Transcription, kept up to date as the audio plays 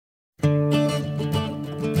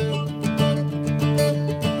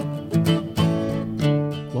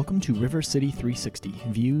to River City 360,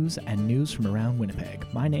 views and news from around Winnipeg.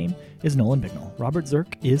 My name is Nolan Bignell. Robert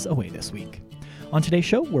Zirk is away this week. On today's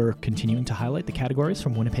show, we're continuing to highlight the categories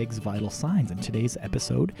from Winnipeg's vital signs, and today's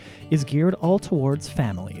episode is geared all towards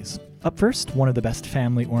families. Up first, one of the best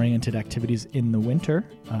family-oriented activities in the winter,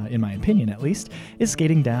 in my opinion at least, is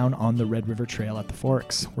skating down on the Red River Trail at the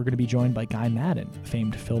Forks. We're going to be joined by Guy Madden, a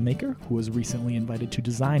famed filmmaker who was recently invited to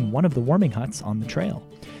design one of the warming huts on the trail.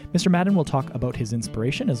 Mr. Madden will talk about his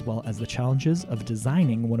inspiration as well as the challenges of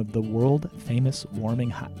designing one of the world-famous warming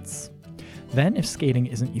huts. Then, if skating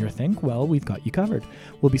isn't your thing, well, we've got you covered.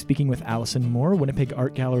 We'll be speaking with Allison Moore, Winnipeg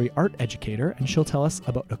Art Gallery art educator, and she'll tell us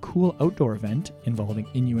about a cool outdoor event involving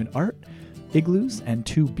Inuit art, igloos, and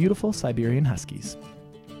two beautiful Siberian huskies.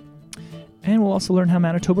 And we'll also learn how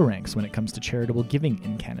Manitoba ranks when it comes to charitable giving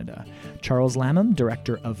in Canada. Charles Lamham,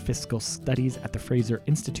 Director of Fiscal Studies at the Fraser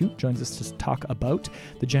Institute, joins us to talk about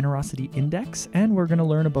the Generosity Index, and we're going to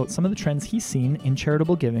learn about some of the trends he's seen in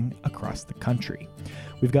charitable giving across the country.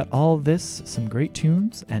 We've got all this, some great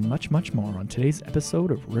tunes, and much, much more on today's episode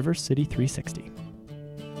of River City 360.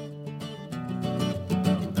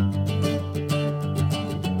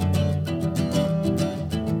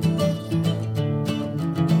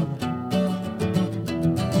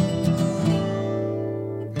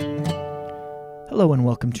 Hello and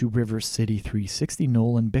welcome to River City 360.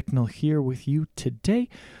 Nolan Bignell here with you today.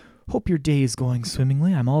 Hope your day is going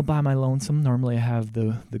swimmingly. I'm all by my lonesome. Normally I have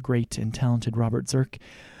the great and talented Robert Zirk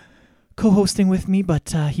co-hosting with me,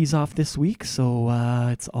 but he's off this week, so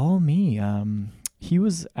it's all me. He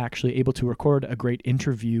was actually able to record a great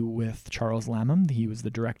interview with Charles Lamham. He was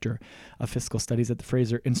the Director of Fiscal Studies at the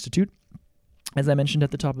Fraser Institute. As I mentioned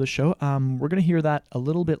at the top of the show, we're going to hear that a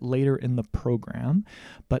little bit later in the program.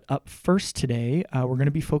 But up first today, we're going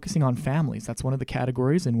to be focusing on families. That's one of the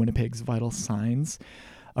categories in Winnipeg's Vital Signs.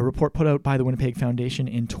 A report put out by the Winnipeg Foundation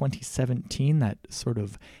in 2017 that sort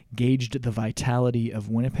of gauged the vitality of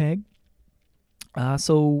Winnipeg.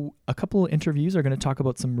 So a couple of interviews are going to talk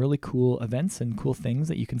about some really cool events and cool things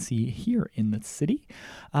that you can see here in the city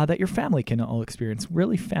that your family can all experience.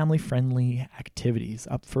 Really family-friendly activities.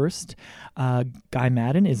 Up first, Guy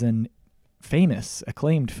Madden is an famous,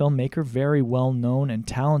 acclaimed filmmaker, very well-known and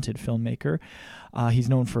talented filmmaker. He's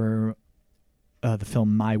known for the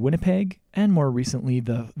film My Winnipeg, and more recently,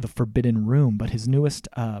 The Forbidden Room. But his newest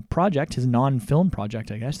project, his non-film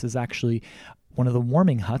project, I guess, is actually one of the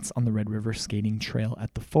warming huts on the Red River skating trail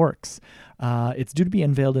at the Forks. It's due to be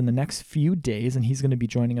unveiled in the next few days, and he's going to be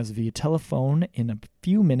joining us via telephone in a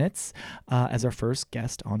few minutes as our first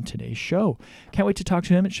guest on today's show. Can't wait to talk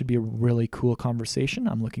to him. It should be a really cool conversation.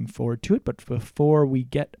 I'm looking forward to it. But before we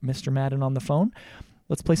get Mr. Madden on the phone,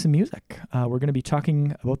 let's play some music. We're going to be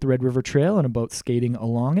talking about the Red River Trail and about skating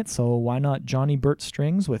along it, so why not Johnny Burt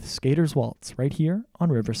Strings with Skater's Waltz right here on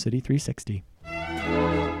River City 360.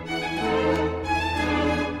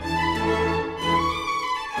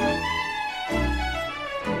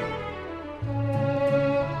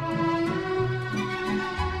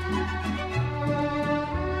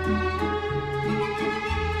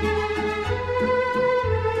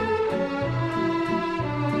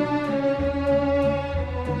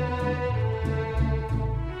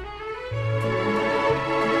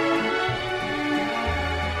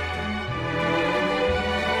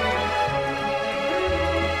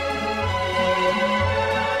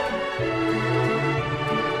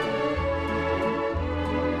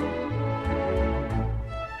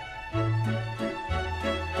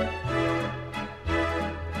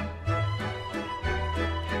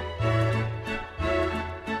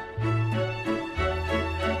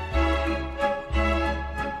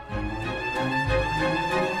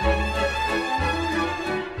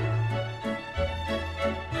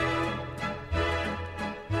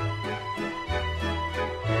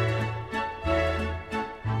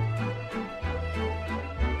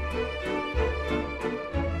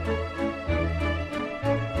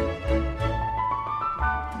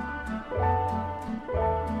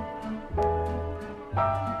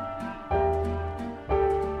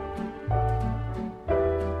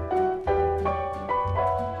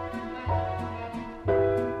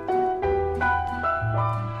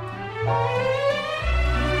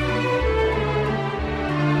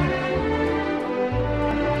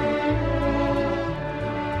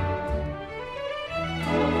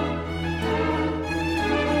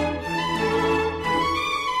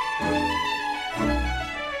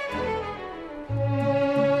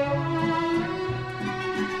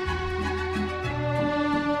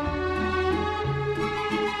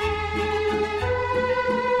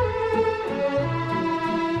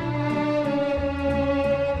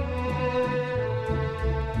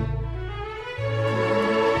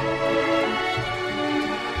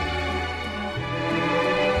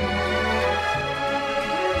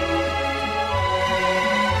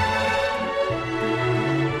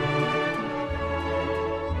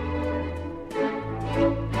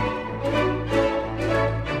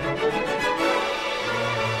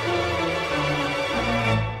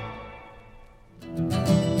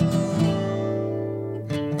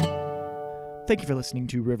 Thank you for listening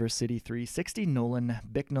to River City 360. Nolan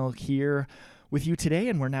Bicknell here with you today,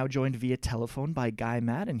 and we're now joined via telephone by Guy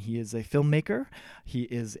Matt, and he is a filmmaker, he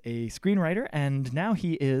is a screenwriter, and now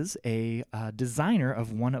he is a designer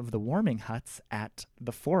of one of the warming huts at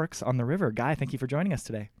the Forks on the river. Guy, thank you for joining us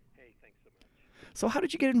today. Hey, thanks so much. So how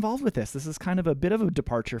did you get involved with this? This is kind of a bit of a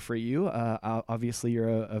departure for you. Obviously, you're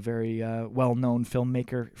a very well-known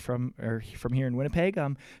filmmaker from here in Winnipeg.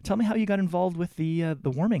 Tell me how you got involved with the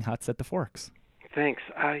warming huts at the Forks. Thanks.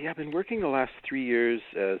 I've been working the last 3 years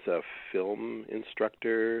as a film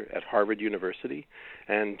instructor at Harvard University,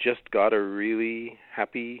 and just got a really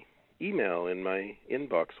happy email in my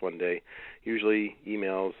inbox one day. Usually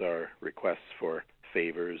emails are requests for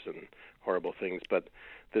favors and horrible things, but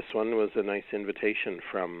this one was a nice invitation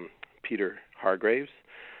from Peter Hargraves,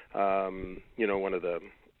 one of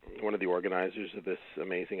the organizers of this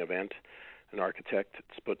amazing event, an architect at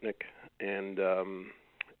Sputnik, and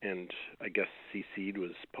I guess CC'd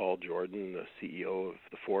was Paul Jordan, the CEO of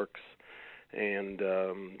the Forks, and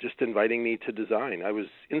just inviting me to design. I was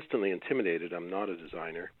instantly intimidated. I'm not a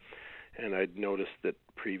designer, and I'd noticed that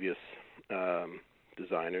previous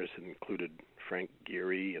designers had included Frank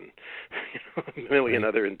Gehry and a million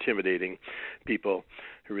other intimidating people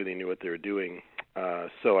who really knew what they were doing.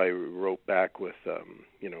 So I wrote back with a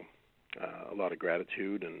lot of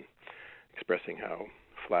gratitude and expressing how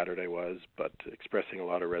flattered I was, but expressing a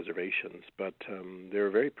lot of reservations. But they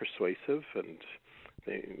were very persuasive, and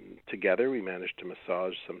together we managed to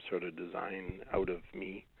massage some sort of design out of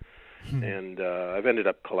me. And I've ended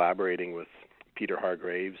up collaborating with Peter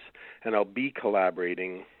Hargraves, and I'll be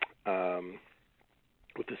collaborating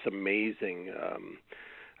with this amazing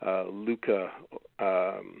Luca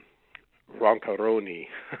Roncaroni,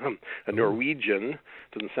 a Norwegian.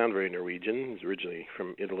 Doesn't sound very Norwegian. He's originally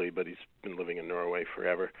from Italy, but he's been living in Norway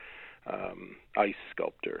forever. Ice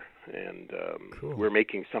sculptor, and Cool. We're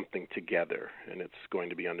making something together, and it's going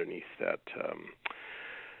to be underneath that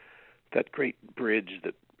great bridge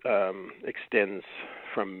that extends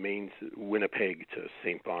from Winnipeg to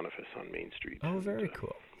St. Boniface on Main Street. Oh, very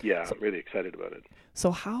cool. Yeah, I'm really excited about it.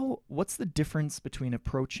 So what's the difference between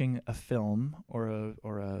approaching a film or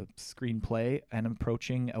a screenplay and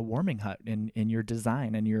approaching a warming hut in your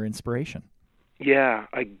design and your inspiration? Yeah,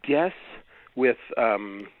 I guess with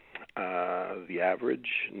the average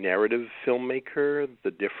narrative filmmaker,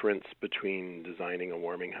 the difference between designing a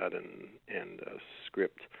warming hut and a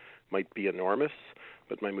script might be enormous.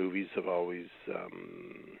 But my movies have always,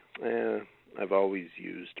 I've always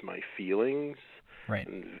used my feelings, right,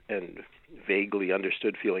 and vaguely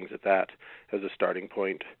understood feelings at that as a starting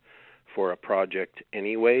point for a project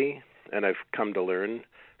anyway. And I've come to learn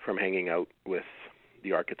from hanging out with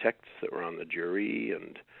the architects that were on the jury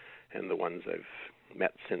and the ones I've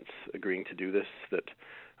met since agreeing to do this, that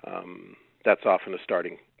that's often a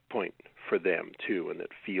starting point for them too, and that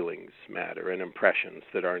feelings matter, and impressions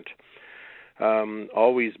that aren't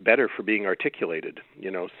always better for being articulated,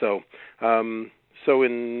 So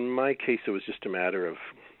in my case, it was just a matter of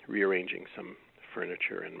rearranging some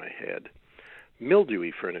furniture in my head,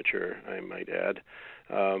 mildewy furniture, I might add,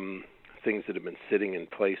 things that have been sitting in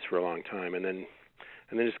place for a long time, and then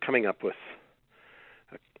just coming up with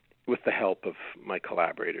the help of my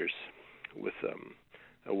collaborators, with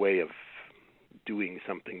a way of doing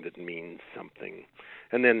something that means something,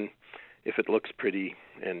 and then if it looks pretty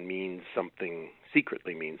and means something,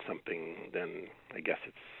 secretly means something, then I guess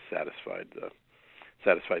it's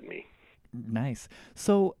satisfied me. Nice.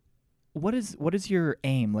 So what is your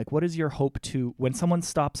aim? Like, what is your hope to, when someone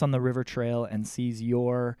stops on the river trail and sees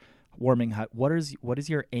your warming hut, what is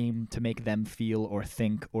your aim to make them feel or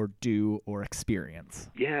think or do or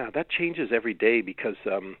experience? Yeah, that changes every day, because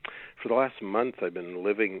for the last month I've been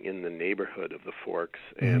living in the neighborhood of the Forks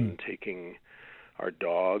and taking our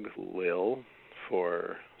dog, Lil,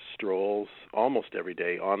 for strolls almost every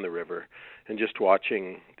day on the river, and just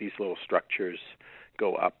watching these little structures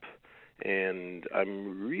go up. And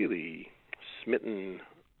I'm really smitten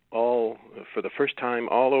for the first time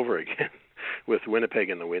all over again with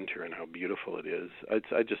Winnipeg in the winter and how beautiful it is.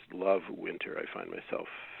 I just love winter. I find myself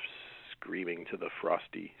screaming to the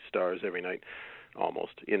frosty stars every night,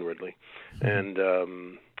 almost inwardly. And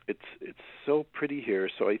it's so pretty here.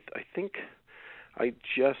 So I think I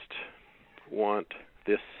just want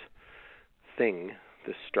this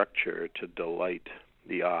structure to delight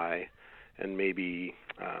the eye and maybe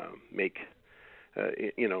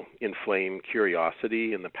inflame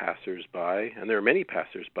curiosity in the passers-by. And there are many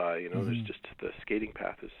passers-by, there's just, the skating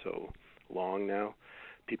path is so long now.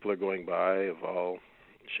 People are going by of all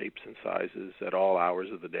shapes and sizes at all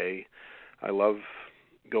hours of the day. I love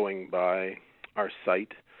going by our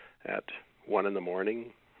site at 1 in the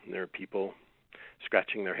morning, and there are people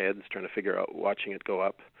scratching their heads, trying to figure out, watching it go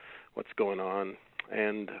up, what's going on.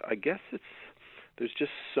 And I guess there's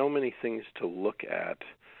just so many things to look at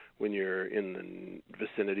when you're in the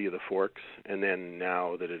vicinity of the Forks, and then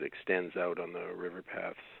now that it extends out on the river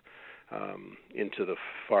paths into the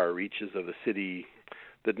far reaches of the city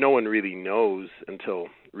that no one really knows until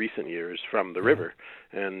recent years from the river.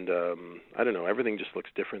 And I don't know, everything just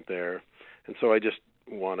looks different there. And so I just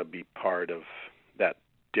want to be part of that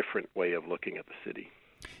different way of looking at the city.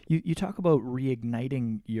 You talk about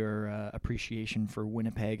reigniting your appreciation for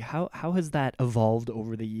Winnipeg. How has that evolved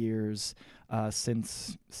over the years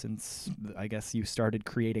since I guess you started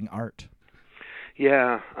creating art?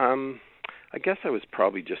 Yeah, I guess I was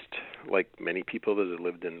probably just like many people that have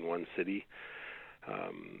lived in one city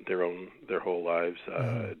their whole lives.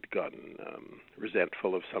 I'd gotten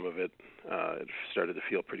resentful of some of it. It started to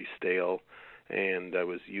feel pretty stale. And I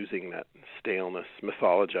was using that staleness,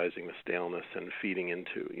 mythologizing the staleness and feeding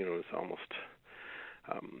into, it's almost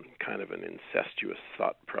kind of an incestuous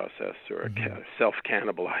thought process or a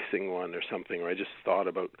self-cannibalizing one or something, where I just thought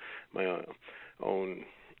about my own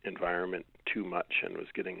environment too much and was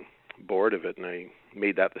getting bored of it, and I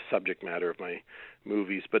made that the subject matter of my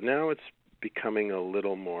movies. But now it's becoming a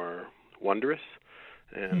little more wondrous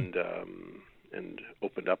and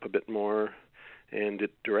opened up a bit more, and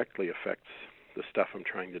it directly affects the stuff I'm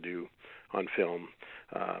trying to do on film.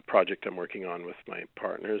 Project I'm working on with my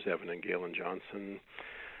partners, Evan and Galen Johnson,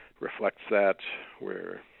 reflects that.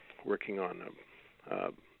 We're working on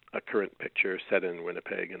a current picture set in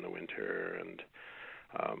Winnipeg in the winter, and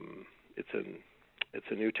it's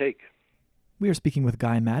a new take. We are speaking with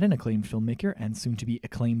Guy Madden, acclaimed filmmaker and soon-to-be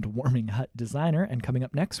acclaimed warming hut designer. And coming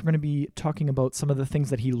up next, we're going to be talking about some of the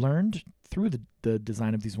things that he learned through the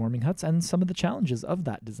design of these warming huts and some of the challenges of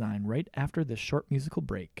that design right after this short musical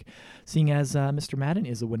break. Seeing as Mr. Madden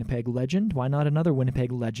is a Winnipeg legend, why not another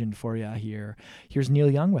Winnipeg legend for you here? Here's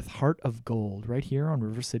Neil Young with Heart of Gold right here on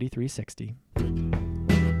River City 360.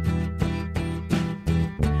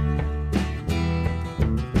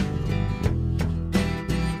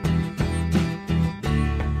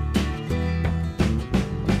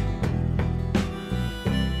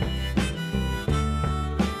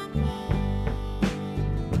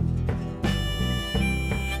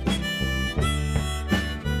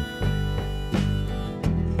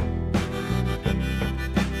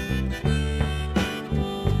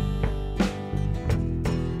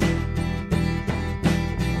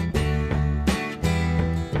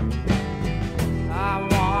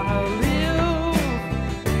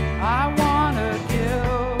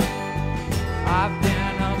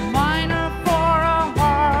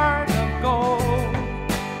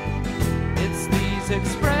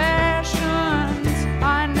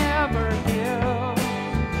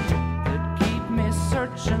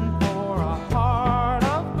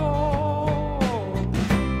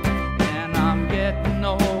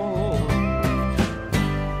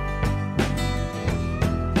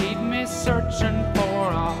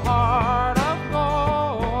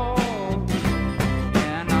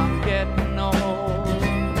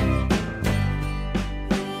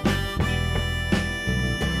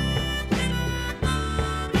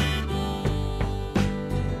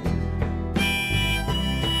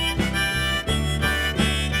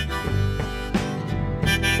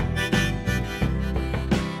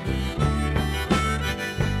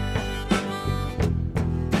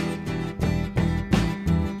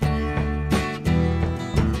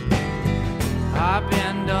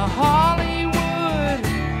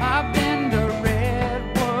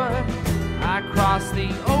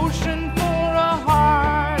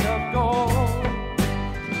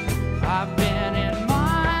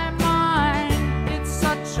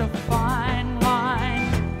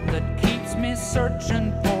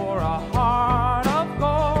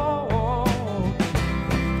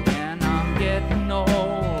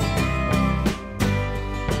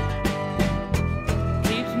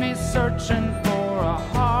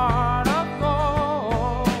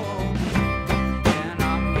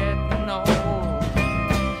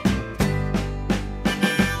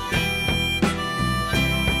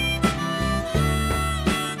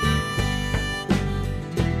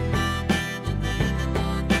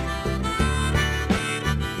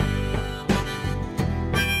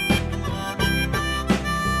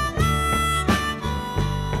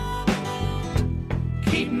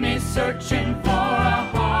 Searching for a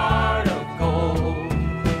heart of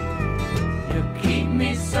gold.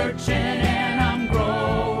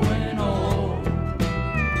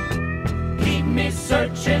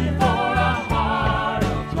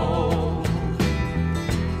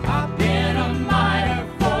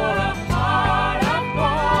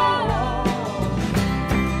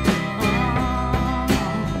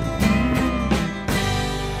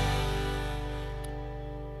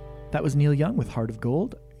 was Neil Young with Heart of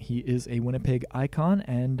Gold. He is a Winnipeg icon,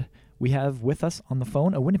 and we have with us on the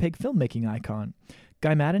phone a Winnipeg filmmaking icon.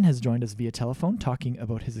 Guy Madden has joined us via telephone talking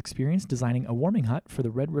about his experience designing a warming hut for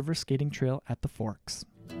the Red River Skating Trail at the Forks.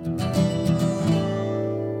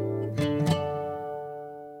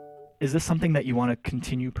 Is this something that you want to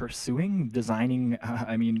continue pursuing, designing,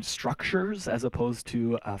 structures as opposed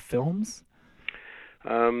to films?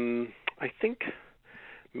 I think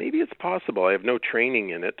maybe it's possible. I have no training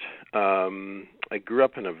in it. I grew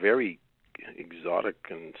up in a very exotic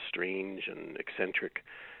and strange and eccentric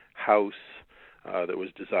house that was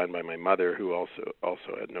designed by my mother, who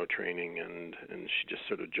also had no training, and she just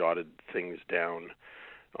sort of jotted things down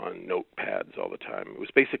on notepads all the time. It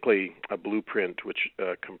was basically a blueprint which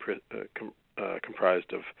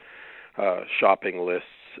comprised of shopping lists,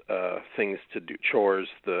 things to do, chores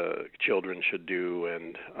the children should do,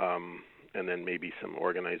 and then maybe some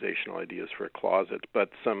organizational ideas for a closet. But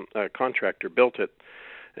some contractor built it,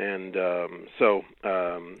 and so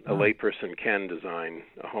a layperson can design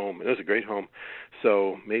a home. It was a great home,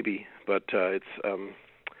 so maybe. But it's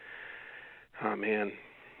oh man,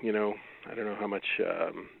 I don't know how much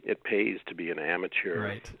it pays to be an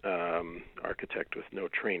amateur architect with no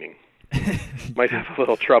training. Might have a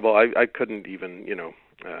little trouble. I couldn't even,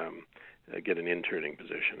 get an interning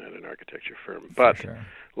position at an architecture firm. But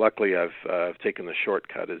luckily, I've taken the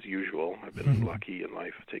shortcut as usual. I've been lucky in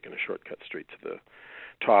life. I've taken a shortcut straight to the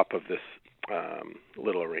top of this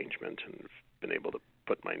little arrangement and been able to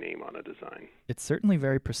put my name on a design. It's certainly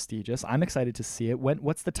very prestigious. I'm excited to see it.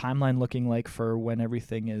 What's the timeline looking like for when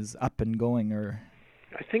everything is up and going? Or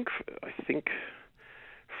I think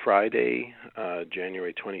Friday,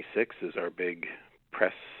 January 26th is our big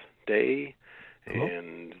press day. Cool.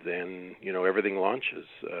 And then, everything launches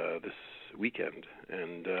this weekend.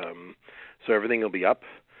 And so everything will be up.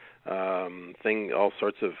 All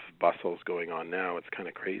sorts of bustles going on now. It's kind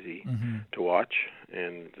of crazy to watch.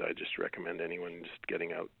 And I just recommend anyone just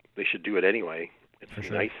getting out. They should do it anyway. It's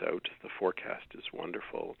nice out. The forecast is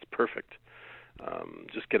wonderful. It's perfect.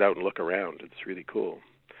 Just get out and look around. It's really cool.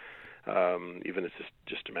 Even it's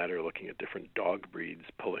just a matter of looking at different dog breeds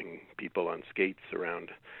pulling people on skates around.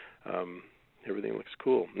 Everything looks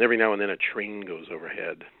cool. And every now and then a train goes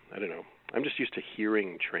overhead. I don't know. I'm just used to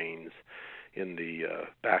hearing trains in the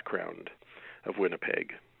background of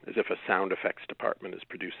Winnipeg, as if a sound effects department is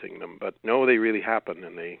producing them. But no, they really happen,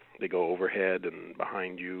 and they go overhead and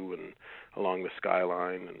behind you and along the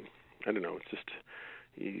skyline. And I don't know. It's just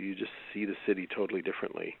you just see the city totally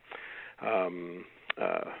differently. From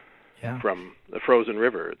the frozen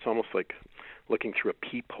river. It's almost like looking through a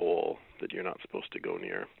peephole that you're not supposed to go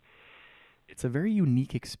near. It's a very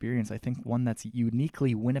unique experience. I think one that's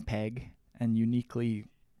uniquely Winnipeg and uniquely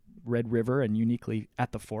Red River and uniquely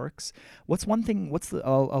at the Forks. What's one thing?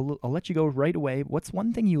 I'll let you go right away. What's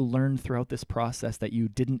one thing you learned throughout this process that you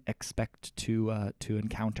didn't expect to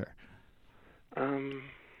encounter? On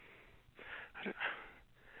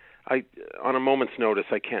a moment's notice,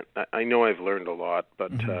 I know I've learned a lot,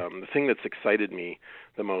 but the thing that's excited me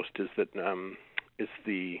the most is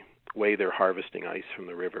the way they're harvesting ice from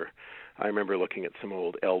the river. I remember looking at some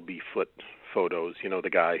old L.B. Foote photos, the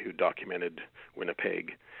guy who documented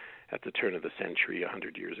Winnipeg at the turn of the century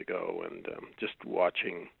 100 years ago, and just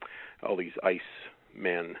watching all these ice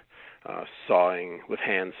men sawing with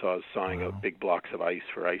hand saws, sawing out big blocks of ice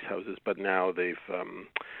for ice houses. But now they've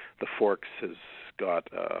the Forks has got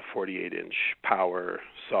a 48-inch power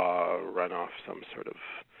saw run off some sort of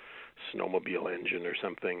snowmobile engine or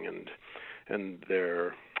something, and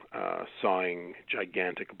they're sawing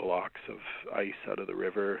gigantic blocks of ice out of the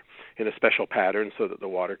river in a special pattern so that the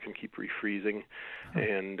water can keep refreezing,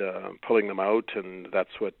 and pulling them out, and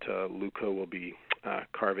that's what Luca will be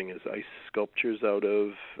carving his ice sculptures out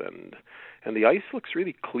of, and the ice looks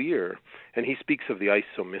really clear, and he speaks of the ice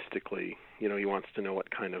so mystically. He wants to know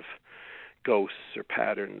what kind of ghosts or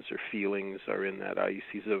patterns or feelings are in that ice.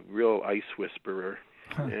 He's a real ice whisperer,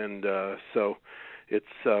 and so it's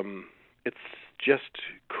just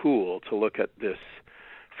cool to look at this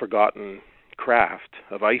forgotten craft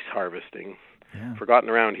of ice harvesting, forgotten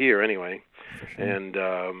around here anyway, and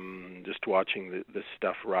just watching this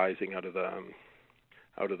stuff rising out of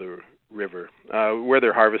the river. Where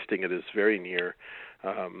they're harvesting it is very near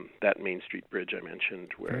that Main Street bridge I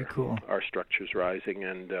mentioned, where our structure's rising,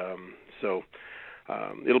 and so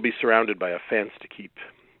it'll be surrounded by a fence to keep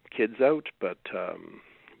kids out, but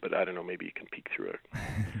I don't know, maybe you can peek through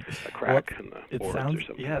a crack in the boards or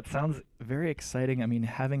something. Yeah, it sounds very exciting. I mean,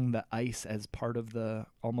 having the ice as part of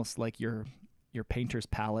almost like your painter's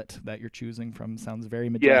palette that you're choosing from sounds very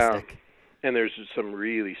majestic. And there's some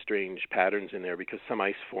really strange patterns in there because some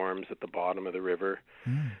ice forms at the bottom of the river,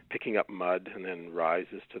 picking up mud and then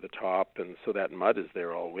rises to the top. And so that mud is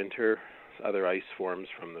there all winter. Other ice forms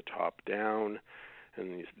from the top down,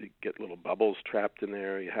 and you get little bubbles trapped in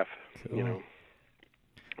there. You have, cool.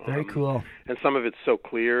 Very cool. And some of it's so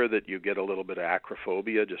clear that you get a little bit of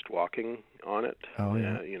acrophobia just walking on it. Oh,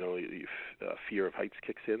 yeah. Fear of heights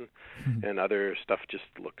kicks in, and other stuff just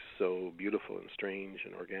looks so beautiful and strange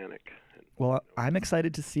and organic. Well, I'm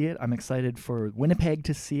excited to see it. I'm excited for Winnipeg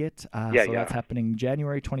to see it. That's happening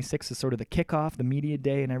January 26th is sort of the kickoff, the media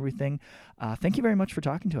day and everything. Thank you very much for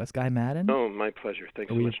talking to us, Guy Madden. Oh, my pleasure.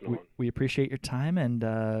 Thanks so much, Nolan. We appreciate your time,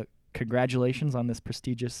 and congratulations on this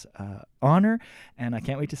prestigious honor, and I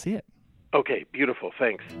can't wait to see it. Okay, beautiful.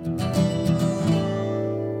 Thanks.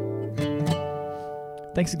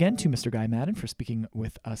 Thanks again to Mr. Guy Madden for speaking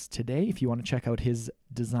with us today. If you want to check out his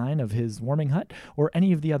design of his warming hut or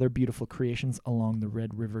any of the other beautiful creations along the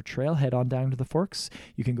Red River Trail, head on down to the Forks.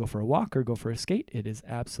 You can go for a walk or go for a skate. It is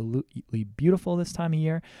absolutely beautiful this time of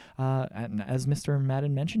year. And as Mr.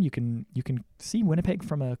 Madden mentioned, you can see Winnipeg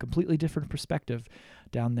from a completely different perspective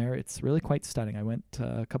down there. It's really quite stunning. I went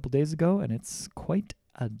a couple days ago, and it's quite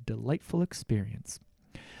a delightful experience.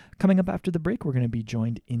 Coming up after the break, we're going to be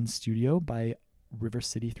joined in studio by River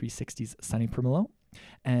City 360's Sunny Primolo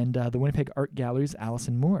and the Winnipeg Art Gallery's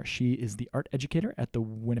Alison Moore. She is the art educator at the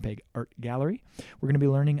Winnipeg Art Gallery. We're going to be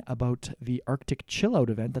learning about the Arctic Chill Out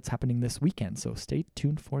event that's happening this weekend, so stay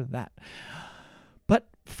tuned for that. But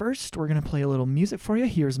first, we're going to play a little music for you.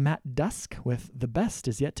 Here's Matt Dusk with The Best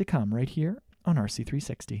Is Yet to Come right here on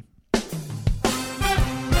RC360.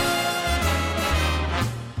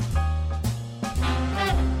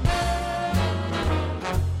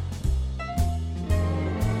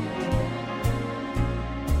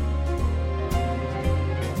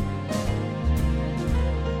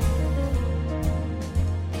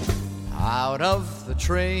 Out of the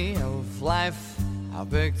tree of life, I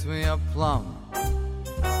picked me a plum.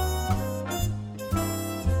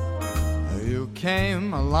 You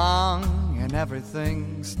came along and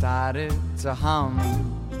everything started to hum.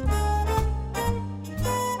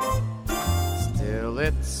 Still,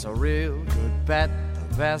 it's a real good bet,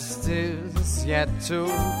 the best is yet to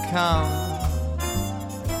come.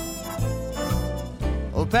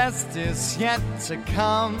 The best is yet to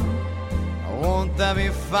come. Won't that be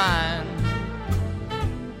fine?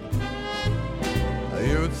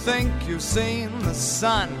 You'd think you've seen the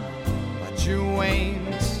sun, but you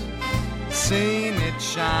ain't seen it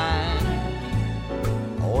shine.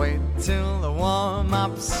 Wait till the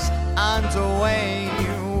warm-up's underway.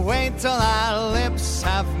 Wait till our lips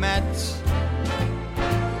have met.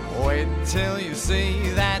 Wait till you see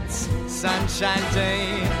that sunshine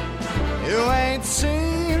day. You ain't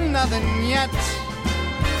seen nothing yet.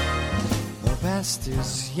 The best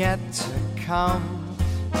is yet to come.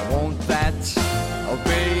 Won't that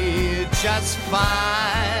be just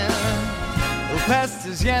fine? The best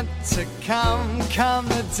is yet to come. Come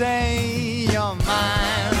the day you're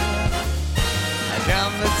mine.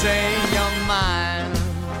 Come the day you're mine.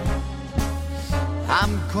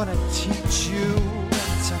 I'm gonna teach you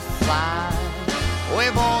to fly.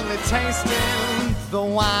 We've only tasted the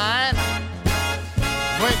wine.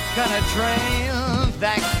 We're gonna drain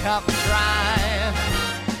that cup dry.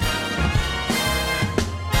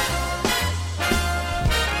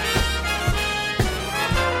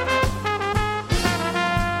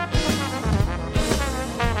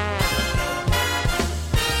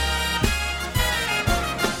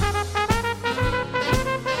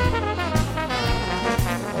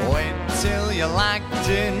 You're locked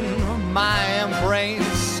in my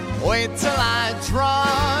embrace. Wait till I draw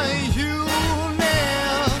you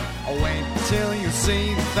near. Wait till you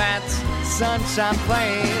see that sunshine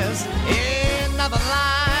place. Ain't nothing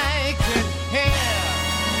like it here.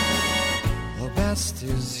 The best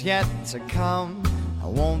is yet to come.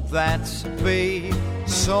 Won't that be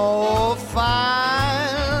so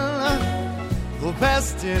fine? The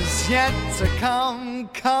best is yet to come.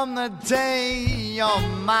 Come the day you're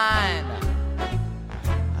mine.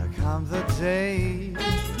 Come the day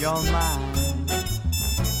you're mine,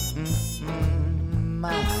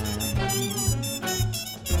 mine.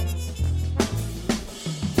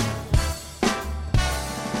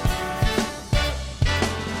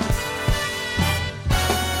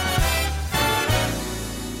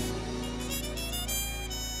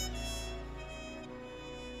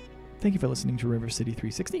 Thank you for listening to River City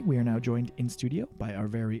 360. We are now joined in studio by our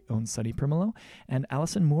very own Sunny Primolo and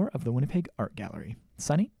Alison Moore of the Winnipeg Art Gallery.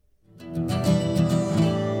 Sunny?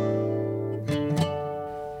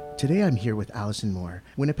 Today I'm here with Alison Moore,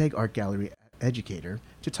 Winnipeg Art Gallery educator,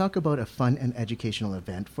 to talk about a fun and educational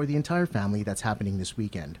event for the entire family that's happening this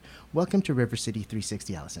weekend. Welcome to River City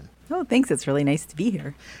 360, Allison. Oh, thanks. It's really nice to be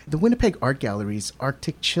here. The Winnipeg Art Gallery's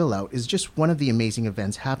Arctic Chill Out is just one of the amazing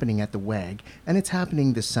events happening at the WAG, and it's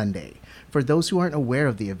happening this Sunday. For those who aren't aware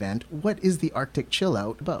of the event, what is the Arctic Chill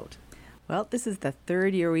Out about? Well, this is the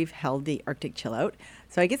third year we've held the Arctic Chill Out.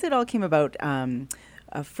 So I guess it all came about.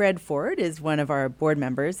 Fred Ford is one of our board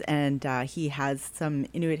members, and he has some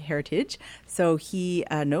Inuit heritage, so he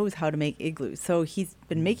knows how to make igloos. So he's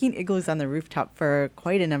been making igloos on the rooftop for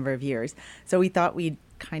quite a number of years. So we thought we'd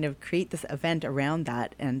kind of create this event around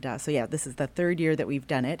that. And this is the third year that we've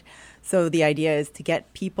done it. So the idea is to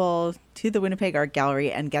get people to the Winnipeg Art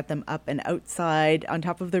Gallery and get them up and outside on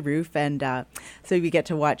top of the roof. And so we get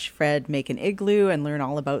to watch Fred make an igloo and learn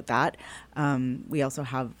all about that. We also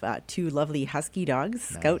have two lovely husky dogs,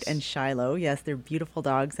 Scout and Shiloh. Yes, they're beautiful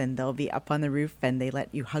dogs, and they'll be up on the roof and they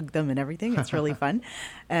let you hug them and everything. It's really fun.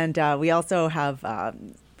 And we also have,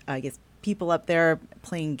 people up there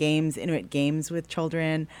playing games, Inuit games with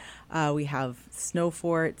children. We have snow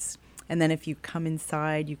forts. And then if you come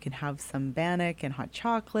inside, you can have some bannock and hot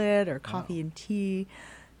chocolate or coffee and tea.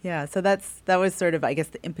 Yeah, so that was sort of, I guess,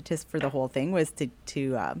 the impetus for the whole thing was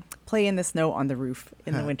to play in the snow on the roof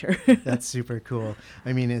in the winter. That's super cool.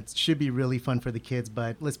 I mean, it should be really fun for the kids,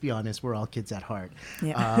 but let's be honest, we're all kids at heart.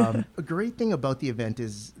 Yeah. A great thing about the event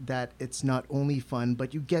is that it's not only fun,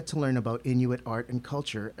 but you get to learn about Inuit art and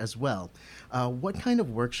culture as well. What kind of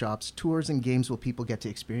workshops, tours, and games will people get to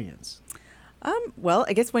experience? Well,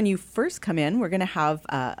 I guess when you first come in, we're going to have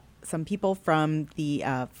some people from the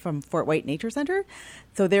from Fort White Nature Center.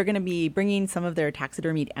 So they're going to be bringing some of their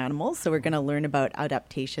taxidermied animals. So we're going to learn about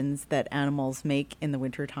adaptations that animals make in the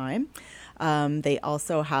wintertime. They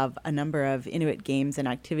also have a number of Inuit games and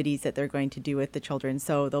activities that they're going to do with the children.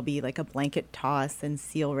 So there'll be like a blanket toss and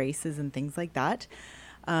seal races and things like that.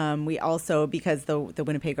 We also, because the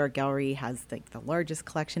Winnipeg Art Gallery has the largest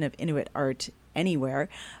collection of Inuit art anywhere,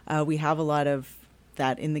 we have a lot of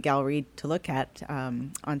that in the gallery to look at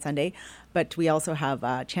on Sunday, but we also have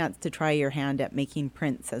a chance to try your hand at making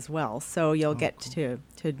prints as well. So you'll get to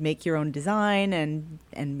make your own design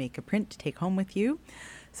and make a print to take home with you.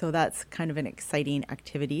 So that's kind of an exciting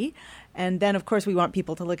activity. And then, of course, we want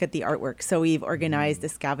people to look at the artwork. So we've organized a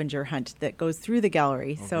scavenger hunt that goes through the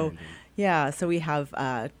gallery. So we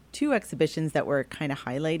have two exhibitions that we're kind of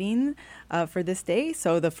highlighting for this day.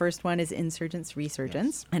 So the first one is Insurgents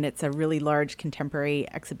Resurgence, and it's a really large contemporary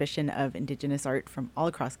exhibition of Indigenous art from all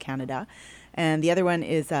across Canada. And the other one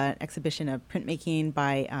is an exhibition of printmaking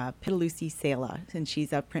by Pitalusi Sela, and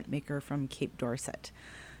she's a printmaker from Cape Dorset.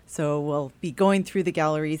 So we'll be going through the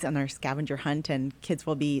galleries on our scavenger hunt, and kids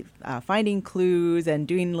will be finding clues and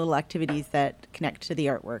doing little activities that connect to the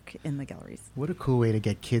artwork in the galleries. What a cool way to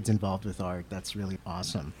get kids involved with art. That's really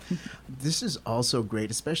awesome. This is also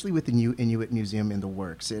great, especially with the new Inuit Museum in the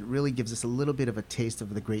works. It really gives us a little bit of a taste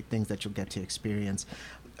of the great things that you'll get to experience.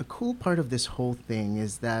 A cool part of this whole thing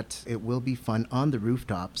is that it will be fun on the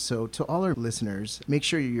rooftop. So to all our listeners, make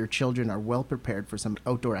sure your children are well prepared for some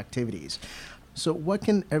outdoor activities. So what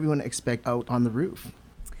can everyone expect out on the roof?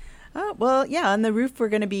 On the roof we're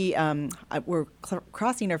going to be, we're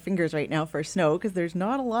crossing our fingers right now for snow because there's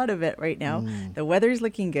not a lot of it right now. The weather's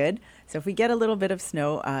looking good. So if we get a little bit of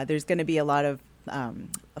snow, there's going to be a lot of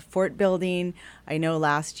fort building. I know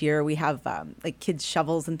last year we have like kids'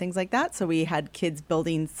 shovels and things like that. So we had kids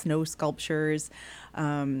building snow sculptures,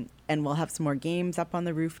 and we'll have some more games up on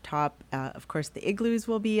the rooftop. Of course, the igloos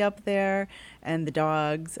will be up there and the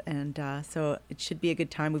dogs. And so it should be a good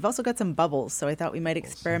time. We've also got some bubbles. So I thought we might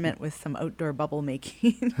experiment with some outdoor bubble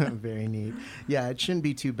making. Very neat. Yeah, it shouldn't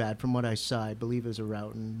be too bad. From what I saw, I believe it was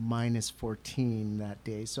around -14 that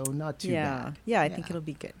day. So not too bad. Yeah, I think it'll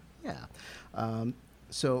be good. Yeah.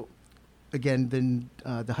 So, again,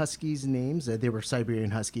 the Huskies' names, they were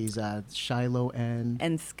Siberian Huskies, Shiloh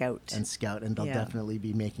and Scout. And they'll definitely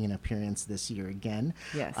be making an appearance this year again.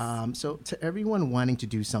 Yes. So to everyone wanting to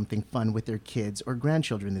do something fun with their kids or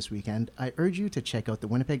grandchildren this weekend, I urge you to check out the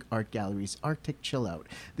Winnipeg Art Gallery's Arctic Chill Out.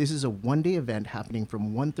 This is a one-day event happening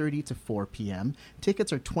from 1:30 to 4 p.m.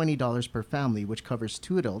 Tickets are $20 per family, which covers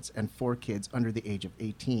 2 adults and 4 kids under the age of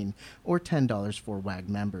 18, or $10 for WAG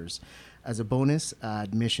members. As a bonus,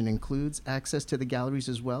 admission includes access to the galleries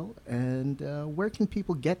as well. And where can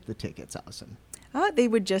people get the tickets, Allison? They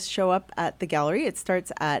would just show up at the gallery. It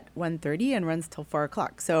starts at 1:30 and runs till 4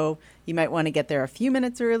 o'clock. So you might want to get there a few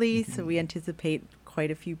minutes early. So we anticipate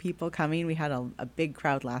quite a few people coming. We had a big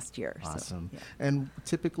crowd last year. Awesome. So, yeah. And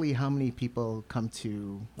typically, how many people come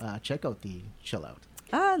to check out the Chill Out?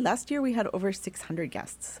 Last year we had over 600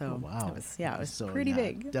 guests, so wow. it was So, pretty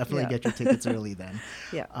big. Definitely Yeah. get your tickets early then.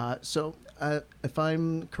 Yeah. So if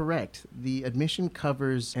I'm correct, the admission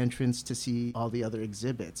covers entrance to see all the other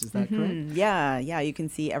exhibits. Is that correct? Yeah, you can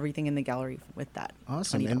see everything in the gallery with that.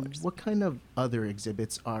 Awesome. $20. And what kind of other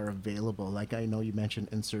exhibits are available? Like I know you mentioned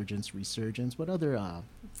Insurgents, Resurgence. What other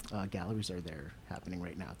galleries are there happening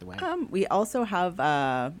right now at the WAG? We also have,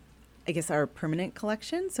 I guess, our permanent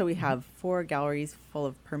collection. So we have 4 galleries full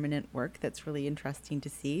of permanent work that's really interesting to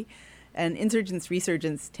see. And Insurgents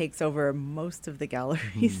Resurgence takes over most of the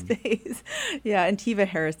gallery space. Yeah, and Tiva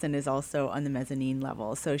Harrison is also on the mezzanine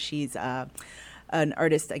level. So she's an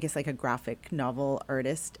artist, I guess like a graphic novel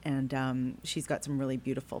artist. And she's got some really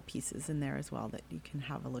beautiful pieces in there as well that you can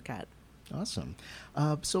have a look at. Awesome.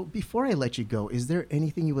 So before I let you go, is there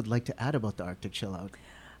anything you would like to add about the Arctic Chill Out?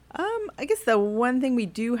 I guess the one thing we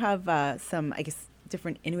do have some, I guess,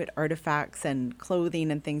 different Inuit artifacts and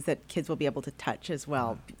clothing and things that kids will be able to touch as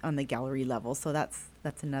well on the gallery level. So that's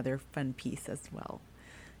another fun piece as well.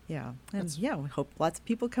 Yeah. And we hope lots of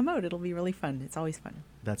people come out. It'll be really fun. It's always fun.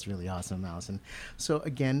 That's really awesome, Allison. So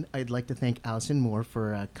again, I'd like to thank Allison Moore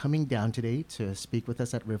for coming down today to speak with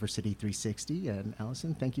us at River City 360. And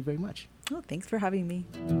Allison, thank you very much. Oh, thanks for having me.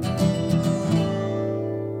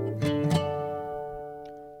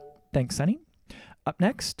 Thanks, Sunny. Up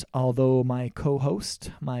next, although my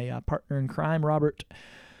co-host, my partner in crime, Robert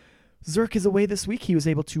Zirk, is away this week, he was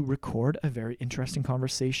able to record a very interesting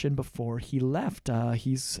conversation before he left.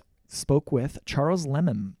 He's spoke with Charles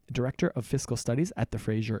Lemon, Director of Fiscal Studies at the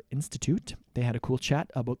Fraser Institute. They had a cool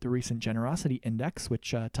chat about the recent Generosity Index,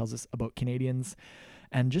 which tells us about Canadians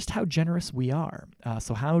and just how generous we are.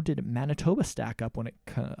 So how did Manitoba stack up when it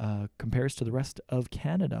compares to the rest of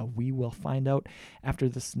Canada? We will find out after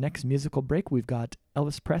this next musical break. We've got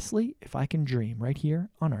Elvis Presley, If I Can Dream, right here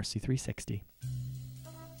on RC360.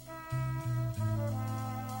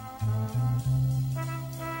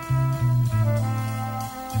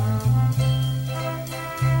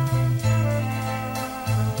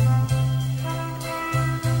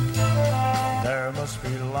 There must be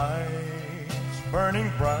lights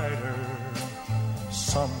burning brighter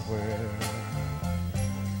somewhere.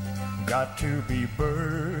 Got to be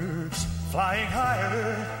birds flying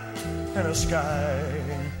higher in a sky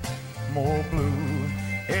more blue.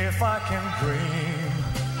 If I can dream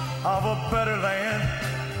of a better land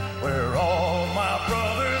where all my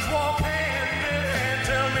brothers walk hand in hand,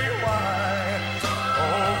 tell me why,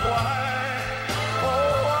 oh why,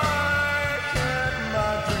 oh why can't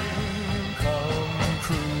my dream come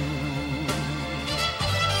true?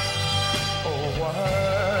 Oh why?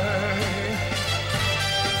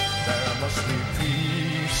 There must be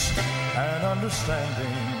peace and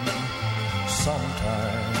understanding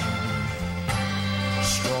sometime.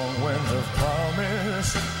 Strong winds of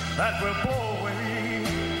promise that will blow away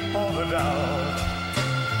all the doubt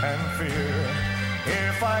and fear.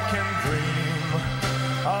 If I can dream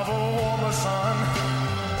of a warmer sun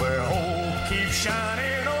where hope keeps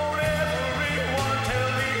shining on everyone,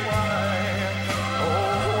 tell me why, oh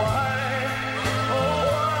why, oh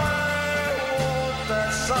why won't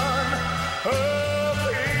that sun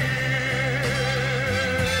appear?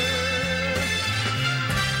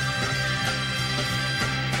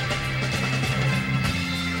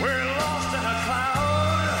 We're lost in a cloud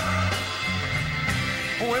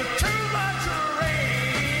with too much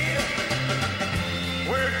rain.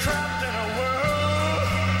 We're trapped in a world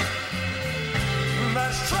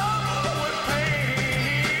that's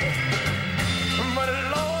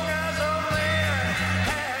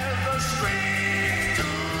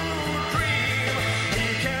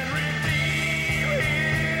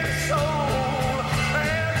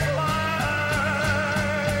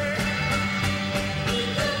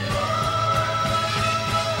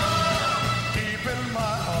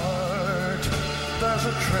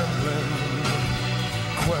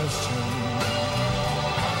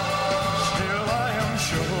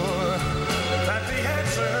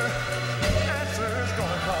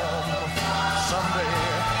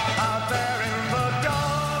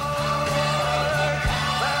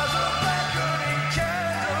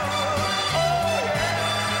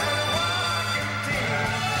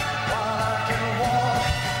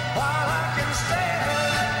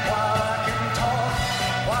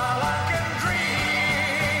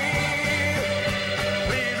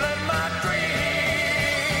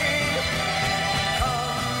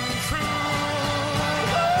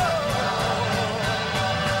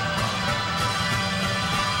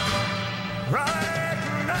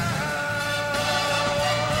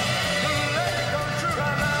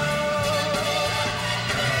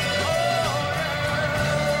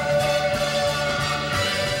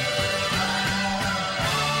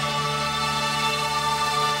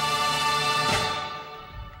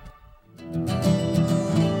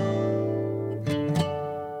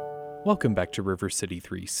Welcome back to River City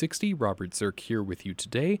 360. Robert Zirk here with you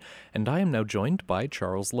today, and I am now joined by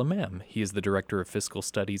Charles Lemam. He is the Director of Fiscal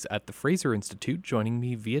Studies at the Fraser Institute, joining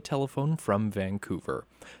me via telephone from Vancouver.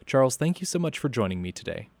 Charles, thank you so much for joining me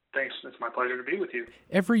today. Thanks. It's my pleasure to be with you.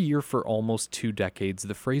 Every year for almost 2 decades,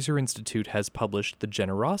 the Fraser Institute has published the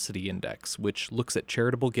Generosity Index, which looks at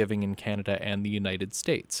charitable giving in Canada and the United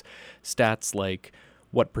States. Stats like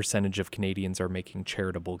what percentage of Canadians are making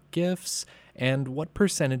charitable gifts, and what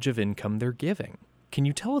percentage of income they're giving. Can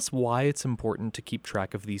you tell us why it's important to keep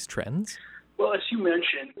track of these trends? Well, as you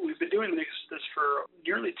mentioned, we've been doing this for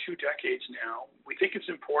nearly 2 decades now. We think it's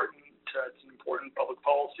important. It's an important public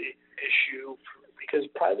policy issue because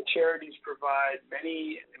private charities provide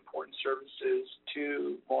many important services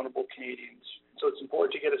to vulnerable Canadians. So it's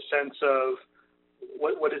important to get a sense of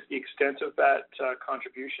what is the extent of that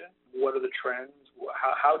contribution? What are the trends?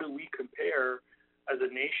 How do we compare as a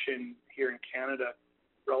nation here in Canada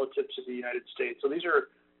relative to the United States? So these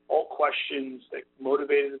are all questions that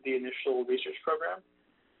motivated the initial research program,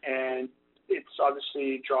 and it's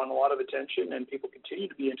obviously drawn a lot of attention, and people continue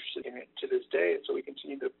to be interested in it to this day. So we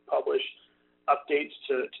continue to publish updates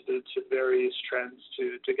to various trends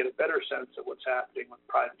to get a better sense of what's happening with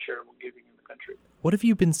private charitable giving in the country. What have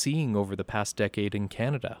you been seeing over the past decade in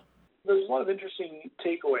Canada? There's a lot of interesting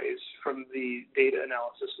takeaways from the data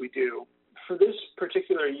analysis we do. For this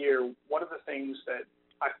particular year, one of the things that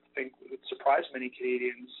I think would surprise many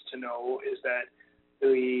Canadians to know is that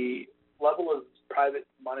the level of private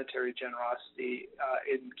monetary generosity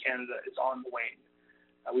in Canada is on the wane.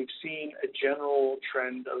 We've seen a general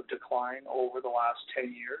trend of decline over the last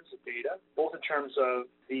 10 years of data, both in terms of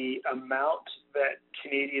the amount that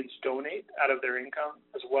Canadians donate out of their income,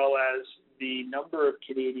 as well as the number of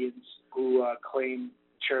Canadians who claim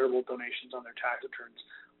charitable donations on their tax returns.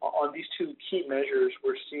 On these 2 key measures,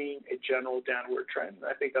 we're seeing a general downward trend.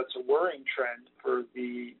 I think that's a worrying trend for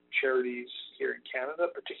the charities here in Canada,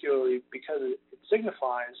 particularly because it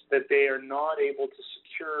signifies that they are not able to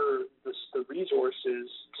secure the resources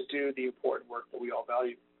to do the important work that we all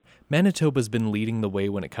value. Manitoba's been leading the way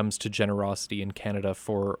when it comes to generosity in Canada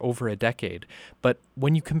for over a decade. But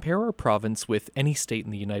when you compare our province with any state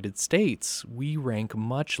in the United States, we rank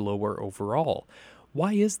much lower overall.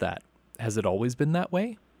 Why is that? Has it always been that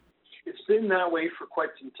way? It's been that way for quite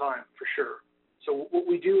some time, for sure. So what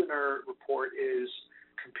we do in our report is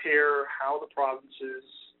compare how the provinces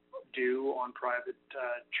do on private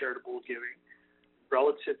charitable giving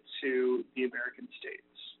relative to the American states.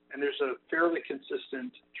 And there's a fairly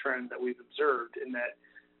consistent trend that we've observed in that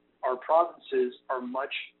our provinces are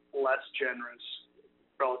much less generous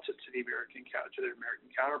relative to their American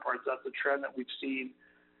counterparts. That's a trend that we've seen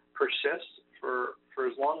persist for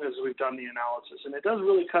as long as we've done the analysis. And it does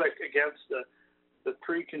really cut against the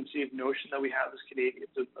preconceived notion that we have as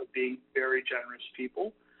Canadians of being very generous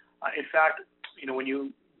people. In fact, when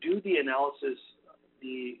you do the analysis,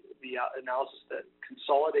 the analysis that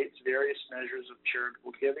consolidates various measures of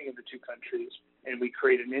charitable giving in the 2 countries, and we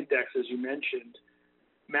create an index, as you mentioned,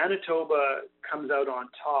 Manitoba comes out on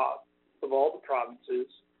top of all the provinces,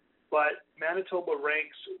 but Manitoba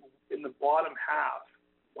ranks in the bottom half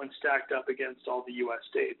when stacked up against all the U.S.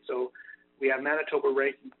 states. So we have Manitoba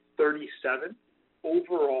ranking 37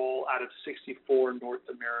 overall out of 64 North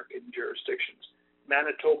American jurisdictions.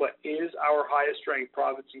 Manitoba is our highest ranked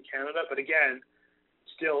province in Canada, but again,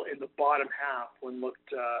 still in the bottom half when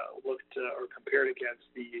looked or compared against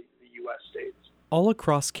the U.S. states. All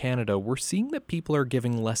across Canada, we're seeing that people are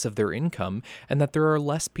giving less of their income and that there are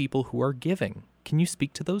less people who are giving. Can you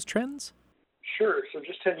speak to those trends? Sure. So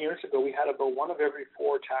just 10 years ago, we had about 1 of every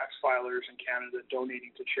 4 tax filers in Canada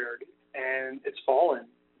donating to charity, and it's fallen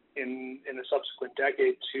in the subsequent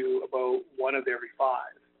decade to about 1 of every 5.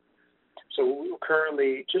 So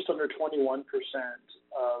currently, just under 21%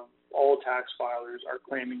 of all tax filers are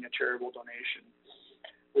claiming a charitable donation,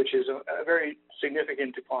 which is a very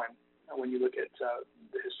significant decline when you look at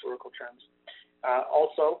the historical trends.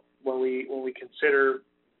 Also, when we consider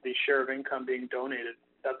the share of income being donated,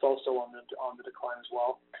 that's also on the decline as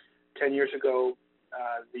well. 10 years ago,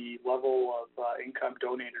 the level of income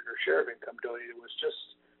donated or share of income donated was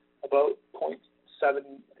just about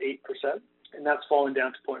 0.78%, and that's fallen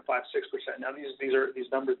down to 0.56%. Now, these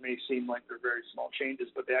numbers may seem like they're very small changes,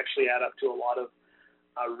 but they actually add up to a lot of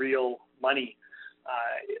real money.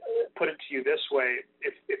 Put it to you this way: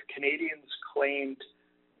 if Canadians claimed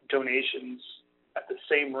donations at the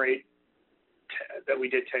same rate that we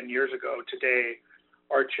did 10 years ago, today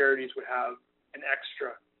our charities would have an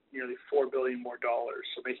extra nearly $4 billion more dollars,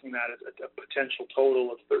 so making that a potential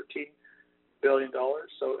total of $13 billion.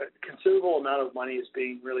 So a considerable amount of money is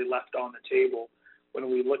being really left on the table when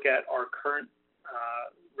we look at our current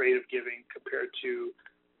rate of giving compared to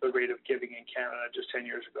the rate of giving in Canada just 10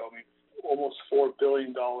 years ago, I mean, almost $4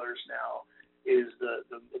 billion now is the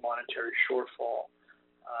monetary shortfall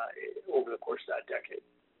over the course of that decade.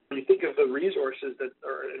 When you think of the resources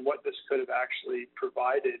and what this could have actually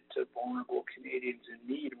provided to vulnerable Canadians in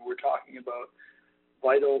need, we're talking about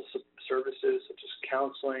vital services such as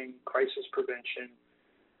counseling, crisis prevention,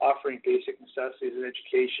 offering basic necessities and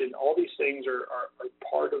education. All these things are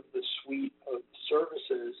part of the suite of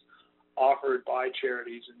services offered by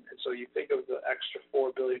charities. And so you think of the extra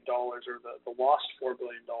 $4 billion or the lost $4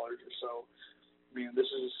 billion or so. I mean, this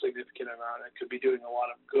is a significant amount. It could be doing a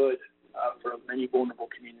lot of good for many vulnerable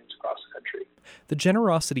Canadians across the country. The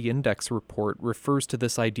Generosity Index report refers to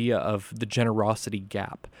this idea of the generosity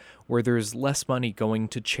gap, where there's less money going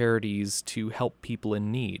to charities to help people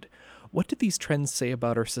in need. What do these trends say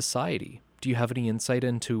about our society? Do you have any insight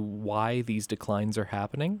into why these declines are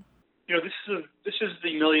happening? You know, this is the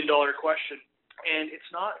 $1 million question, and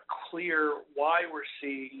it's not clear why we're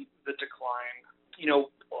seeing the decline. You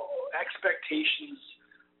know, expectations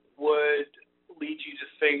would lead you to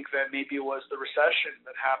think that maybe it was the recession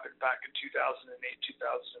that happened back in 2008,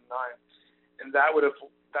 2009, and that would have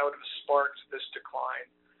sparked this decline.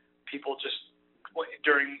 People just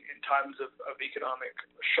in times of economic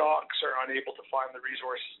shocks are unable to find the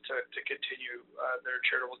resources to continue their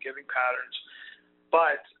charitable giving patterns.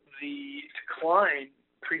 But the decline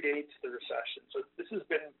predates the recession. So this has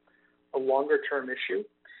been a longer-term issue,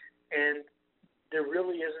 and there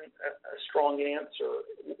really isn't a strong answer.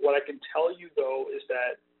 What I can tell you, though, is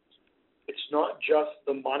that it's not just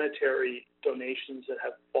the monetary donations that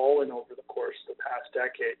have fallen over the course of the past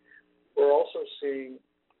decade. We're also seeing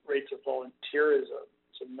rates of volunteerism,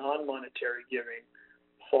 so non-monetary giving,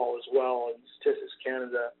 fall as well. And Statistics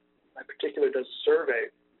Canada, in particular, does a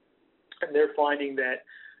survey, and they're finding that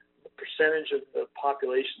the percentage of the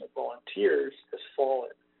population that volunteers has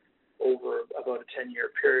fallen over about a 10-year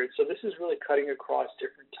period. So this is really cutting across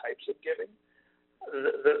different types of giving.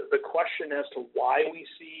 The question as to why we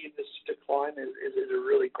see this decline is a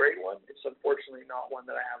really great one. It's unfortunately not one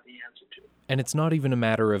that I have the answer to. And it's not even a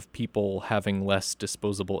matter of people having less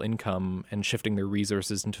disposable income and shifting their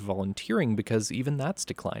resources into volunteering, because even that's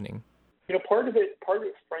declining. You know, part of it,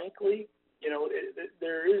 frankly, you know,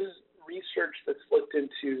 there is research that's looked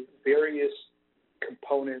into various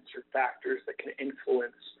components or factors that can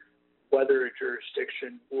influence whether a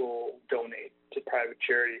jurisdiction will donate to private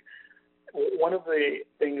charity. One of the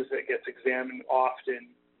things that gets examined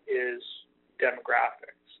often is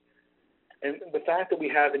demographics. And the fact that we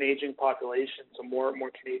have an aging population, so more and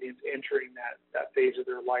more Canadians entering that phase of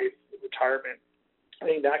their life, retirement, I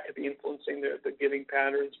think that could be influencing the giving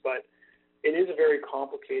patterns, but it is a very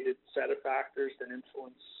complicated set of factors that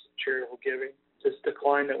influence charitable giving. This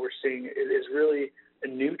decline that we're seeing is really a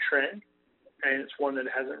new trend, and it's one that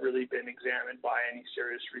hasn't really been examined by any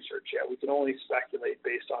serious research yet. We can only speculate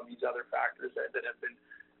based on these other factors that have been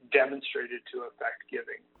demonstrated to affect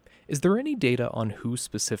giving. Is there any data on who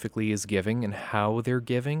specifically is giving and how they're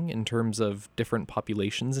giving in terms of different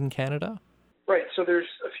populations in Canada? Right. So there's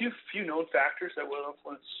a few known factors that will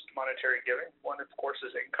influence monetary giving. One, of course,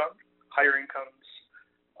 is income. Higher incomes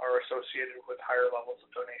are associated with higher levels of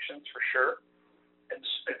donations, for sure. In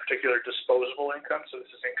particular, disposable income. So this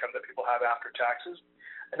is income that people have after taxes.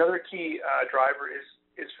 Another key driver is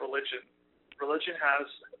religion. Religion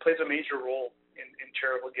plays a major role in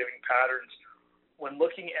charitable giving patterns. When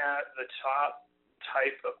looking at the top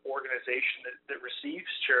type of organization that receives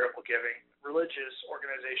charitable giving, religious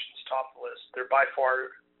organizations top the list. They're by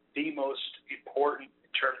far the most important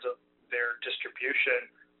in terms of their distribution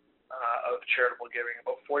of charitable giving.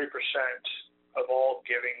 About 40% of all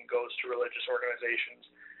giving goes to religious organizations.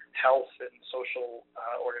 Health and social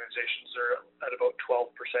organizations are at about 12%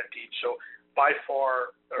 each. So by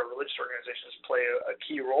far, religious organizations play a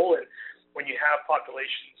key role. And when you have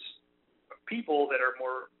populations of people that are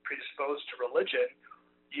more predisposed to religion,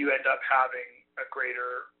 you end up having a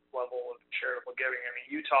greater level of charitable giving. I mean,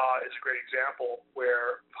 Utah is a great example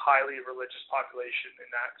where highly religious population in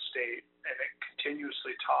that state, and it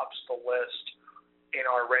continuously tops the list in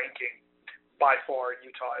our ranking. By far,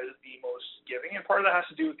 Utah is the most giving, and part of that has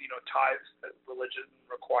to do with, tithes that religion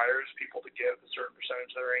requires people to give a certain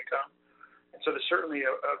percentage of their income. And so there's certainly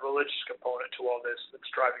a religious component to all this that's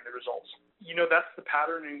driving the results. That's the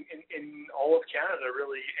pattern in all of Canada,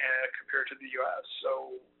 really, compared to the U.S.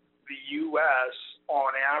 So the U.S.,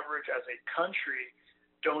 on average, as a country,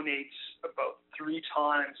 donates about 3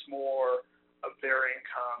 times more of their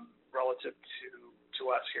income relative to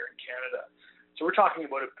us here in Canada. So we're talking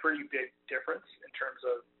about a pretty big difference in terms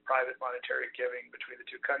of private monetary giving between the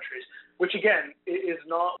two countries, which again is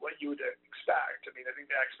not what you would expect. I mean, I think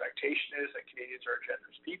the expectation is that Canadians are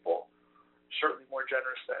generous people, certainly more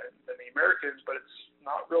generous than the Americans, but it's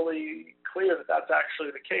not really clear that that's actually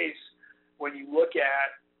the case when you look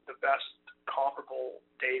at the best comparable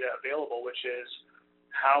data available, which is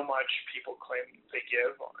how much people claim they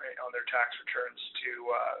give on their tax returns to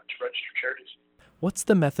registered charities. What's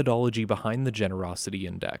the methodology behind the Generosity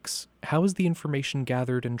Index? How is the information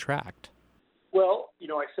gathered and tracked? Well,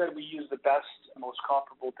 I said we use the best, most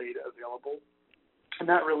comparable data available, and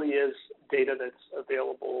that really is data that's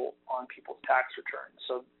available on people's tax returns.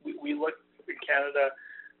 So we look in Canada,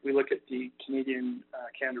 we look at the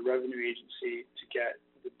Canada Revenue Agency to get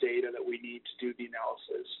the data that we need to do the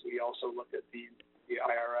analysis. We also look at the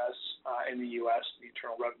IRS in the U.S., the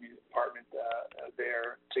Internal Revenue Department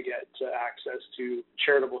there, to get access to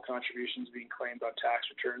charitable contributions being claimed on tax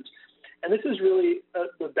returns. And this is really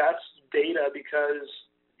the best data because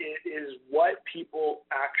it is what people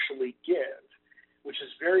actually give, which is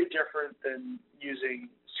very different than using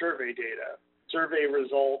survey data. Survey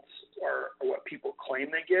results are what people claim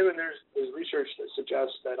they give, and there's research that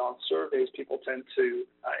suggests that on surveys, people tend to,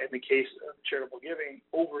 in the case of charitable giving,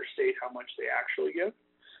 overstate how much they actually give.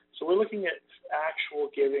 So we're looking at actual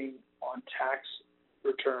giving on tax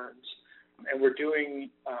returns, and we're doing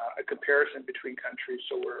a comparison between countries.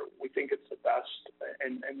 So we think it's the best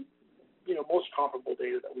and most comparable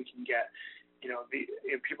data that we can get.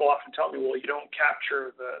 People often tell me, well, you don't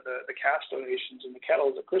capture the cash donations in the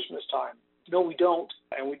kettles at Christmas time. No, we don't,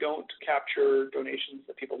 and we don't capture donations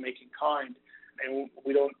that people make in kind, and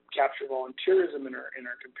we don't capture volunteerism in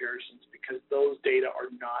our comparisons because those data are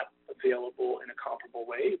not available in a comparable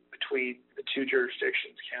way between the two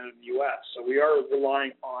jurisdictions, Canada and the U.S. So we are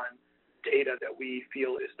relying on data that we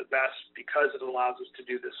feel is the best because it allows us to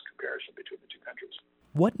do this comparison between the two countries.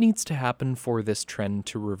 What needs to happen for this trend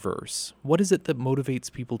to reverse? What is it that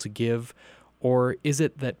motivates people to give, or is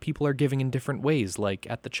it that people are giving in different ways, like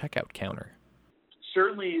at the checkout counter?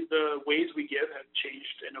 Certainly the ways we give have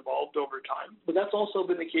changed and evolved over time, but that's also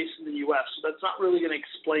been the case in the U.S. So that's not really going to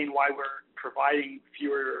explain why we're providing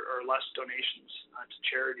fewer or less donations to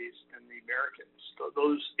charities than the Americans. So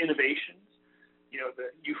those innovations,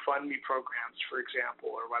 the You Fund Me programs, for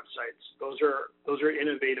example, or websites, those are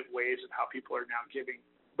innovative ways of how people are now giving.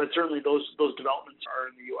 But certainly those developments are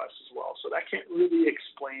in the U.S. as well. So that can't really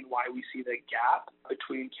explain why we see the gap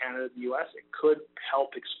between Canada and the U.S. It could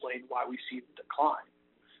help explain why we see the decline,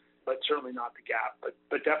 but certainly not the gap. But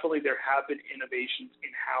definitely there have been innovations in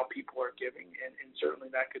how people are giving, and certainly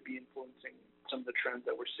that could be influencing some of the trends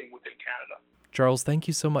that we're seeing within Canada. Charles, thank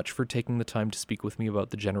you so much for taking the time to speak with me about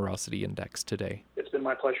the Generosity Index today. It's been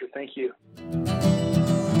my pleasure. Thank you.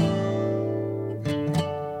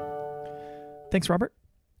 Thanks, Robert.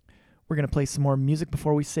 We're going to play some more music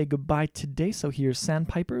before we say goodbye today. So here's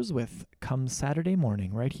Sandpipers with Come Saturday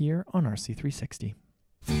Morning right here on RC360.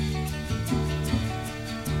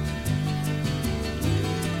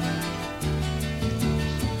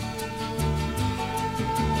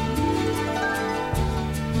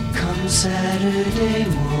 Come Saturday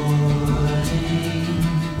morning,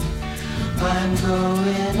 I'm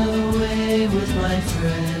going away with my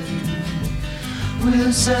friend.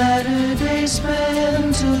 We'll Saturday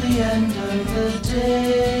spend till the end of the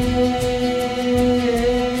day.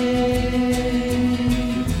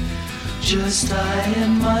 Just I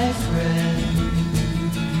and my friend.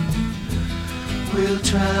 We'll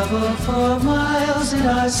travel for miles in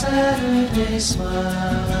our Saturday smiles,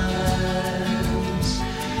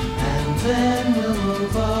 and then we'll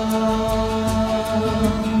move on.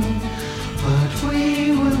 But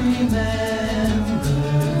we will remember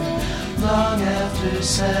long after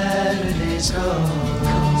Saturday's gone.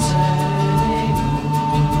 Come Saturday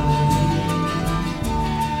morning,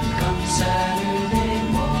 come Saturday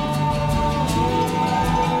morning,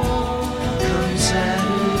 come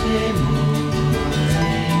Saturday morning,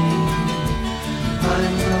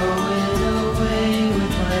 I'm going away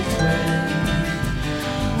with my friend.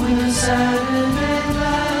 We'll Saturday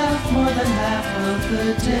laugh more than half of the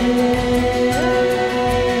day.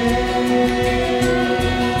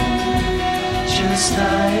 Just I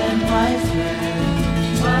and my friend,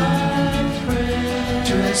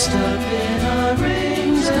 dressed up in our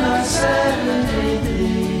rings and our Saturday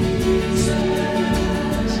things,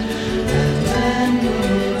 and then we'll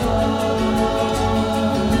move on.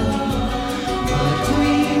 But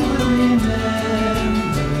we will remember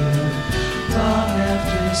long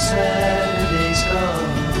after Saturday's gone.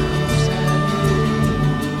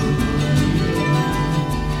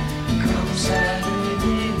 Come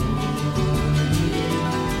Saturday morning,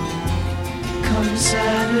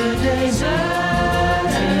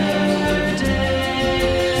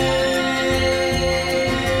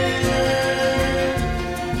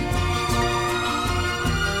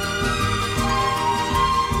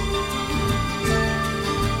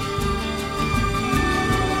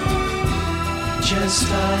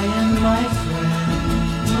 and my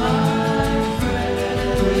friend,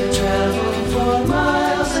 we traveled for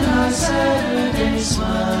miles in our Saturday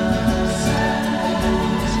smiles,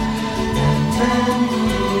 and then we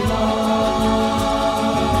long,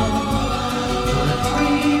 but we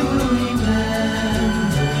will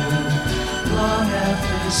remember long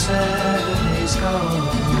after Saturday's gone.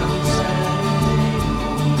 Come Saturday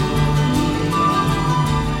morning,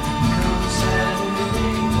 come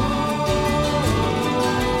Saturday morning,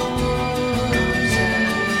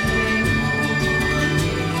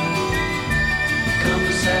 come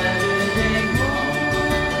Saturday morning.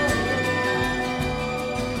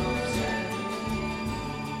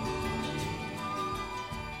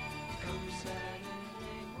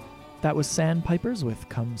 That was Sandpipers with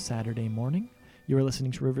Come Saturday Morning. You are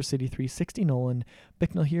listening to River City 360. Nolan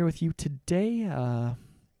Bicknell here with you today.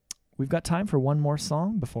 We've got time for one more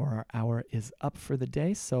song before our hour is up for the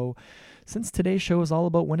day. So since today's show is all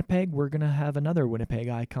about Winnipeg, we're going to have another Winnipeg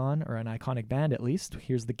icon, or an iconic band at least.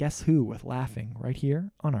 Here's the Guess Who with Laughing right here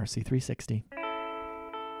on RC360.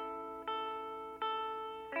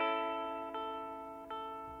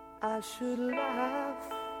 I should laugh,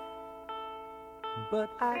 but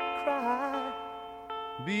I cry,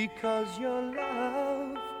 because your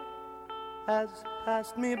love has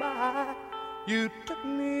passed me by. You took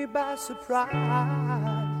me by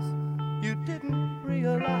surprise. You didn't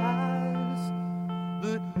realize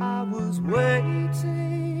that I was waiting.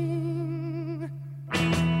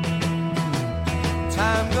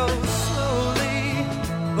 Time goes slowly,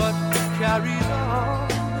 but carries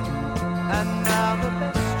on, and now the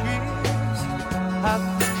best years have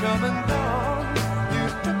come and gone. You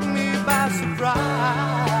took me by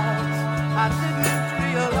surprise. I didn't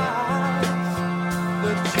realize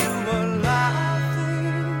that you were laughing.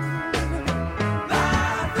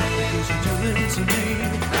 Laughing, what you doing to me?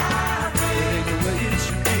 Laughing, it ain't the way it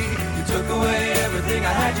should be. You took away everything I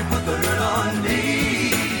had. You put the hurt on me.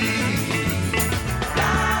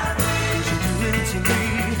 Laughing, what you doing to me?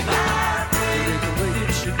 Laughing, it ain't the way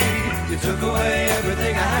it should be. You took away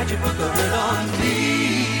everything I had. You put the hurt on me.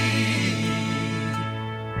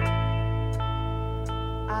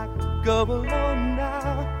 Go alone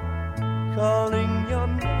now, calling your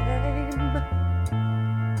name.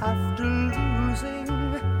 After losing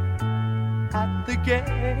at the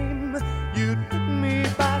game, you took me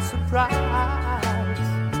by surprise.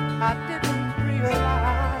 I didn't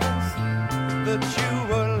realize that you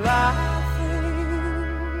were laughing.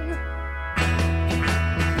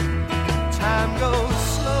 Time goes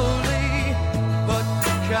slowly, but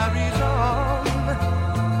carries on,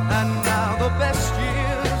 and now the best years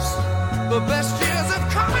have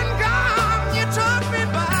come and gone. You took me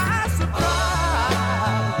by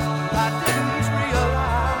surprise. I didn't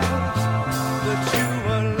realize that you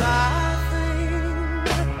were laughing.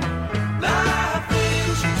 Laughing,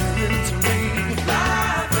 'cause you did it to me.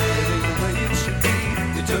 Laughing, it ain't the way it should be.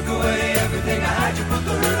 You took away everything I had. You put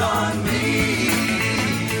the hurt on me.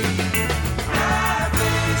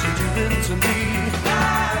 Laughing, 'cause you did it to me.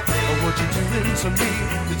 Laughing, oh, what you doing to me?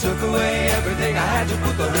 You took away everything I had. You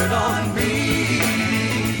put the hurt on me.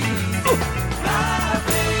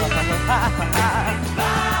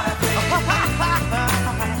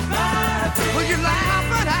 Well, you're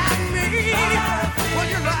laughing at me. Well,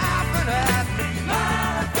 you're laughing at me.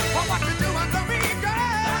 Well, what you doing to me, girl?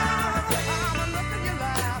 I'm a looking, you're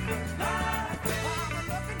laughing. I'm a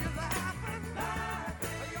looking, you're laughing.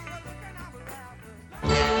 You're a looking, I'm laughing.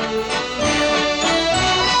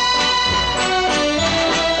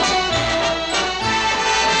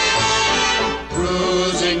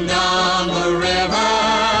 Cruising down the river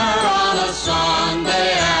on a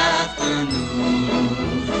Sunday afternoon,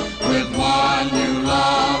 with one you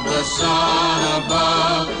love, the sun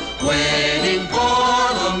above, waiting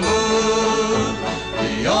for the moon,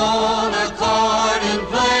 the old accordion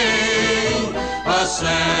playing a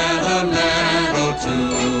sentimental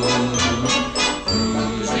tune.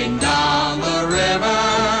 Cruising down the river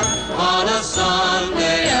on a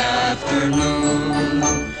Sunday afternoon,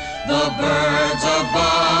 the birds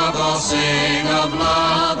above all sing of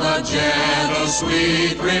love, a gentle,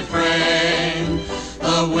 sweet refrain.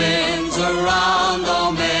 The winds around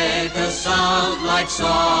all make a sound like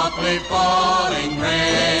softly falling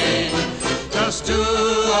rain. Just two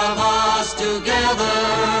of us together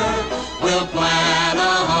will plan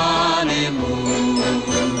a honeymoon,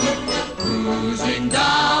 cruising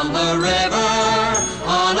down the river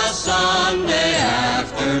on a Sunday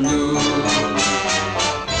afternoon.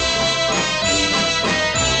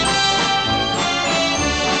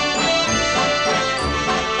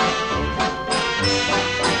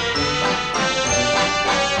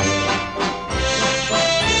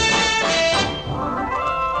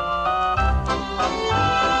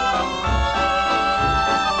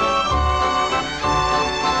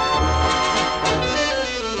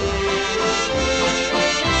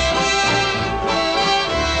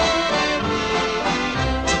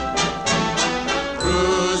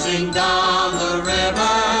 cruising down the river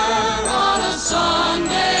on a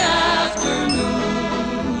Sunday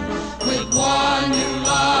afternoon, with one you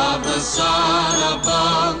love, the sun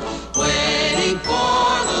above, waiting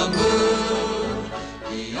for the moon.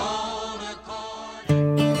 The old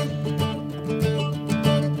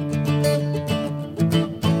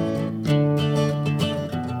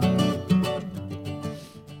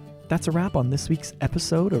That's a wrap on this week's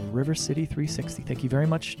episode of River City 360. Thank you very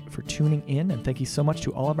much for tuning in, and thank you so much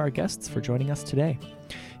to all of our guests for joining us today.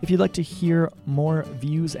 If you'd like to hear more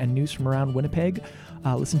views and news from around Winnipeg,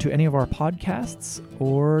 listen to any of our podcasts,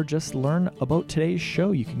 or just learn about today's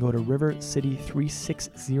show, you can go to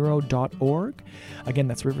rivercity360.org. Again,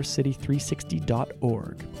 that's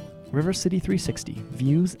rivercity360.org. River City 360,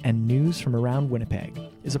 Views and News from Around Winnipeg,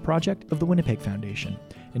 is a project of the Winnipeg Foundation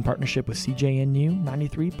in partnership with CJNU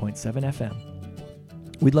 93.7 FM.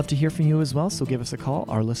 We'd love to hear from you as well, so give us a call.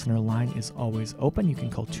 Our listener line is always open. You can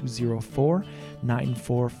call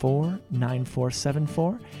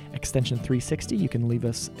 204-944-9474, extension 360. You can leave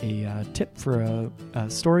us a tip for a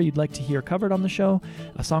story you'd like to hear covered on the show,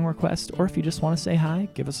 a song request, or if you just want to say hi,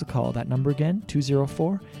 give us a call. That number again,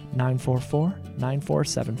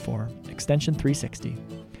 204-944-9474, extension 360.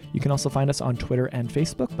 You can also find us on Twitter and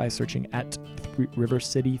Facebook by searching at River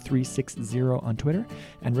City 360 on Twitter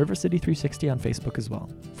and River City 360 on Facebook as well.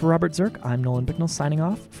 For Robert Zirk, I'm Nolan Bicknell signing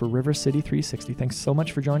off for River City 360. Thanks so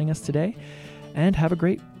much for joining us today, and have a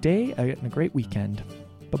great day and a great weekend.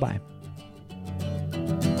 Bye-bye.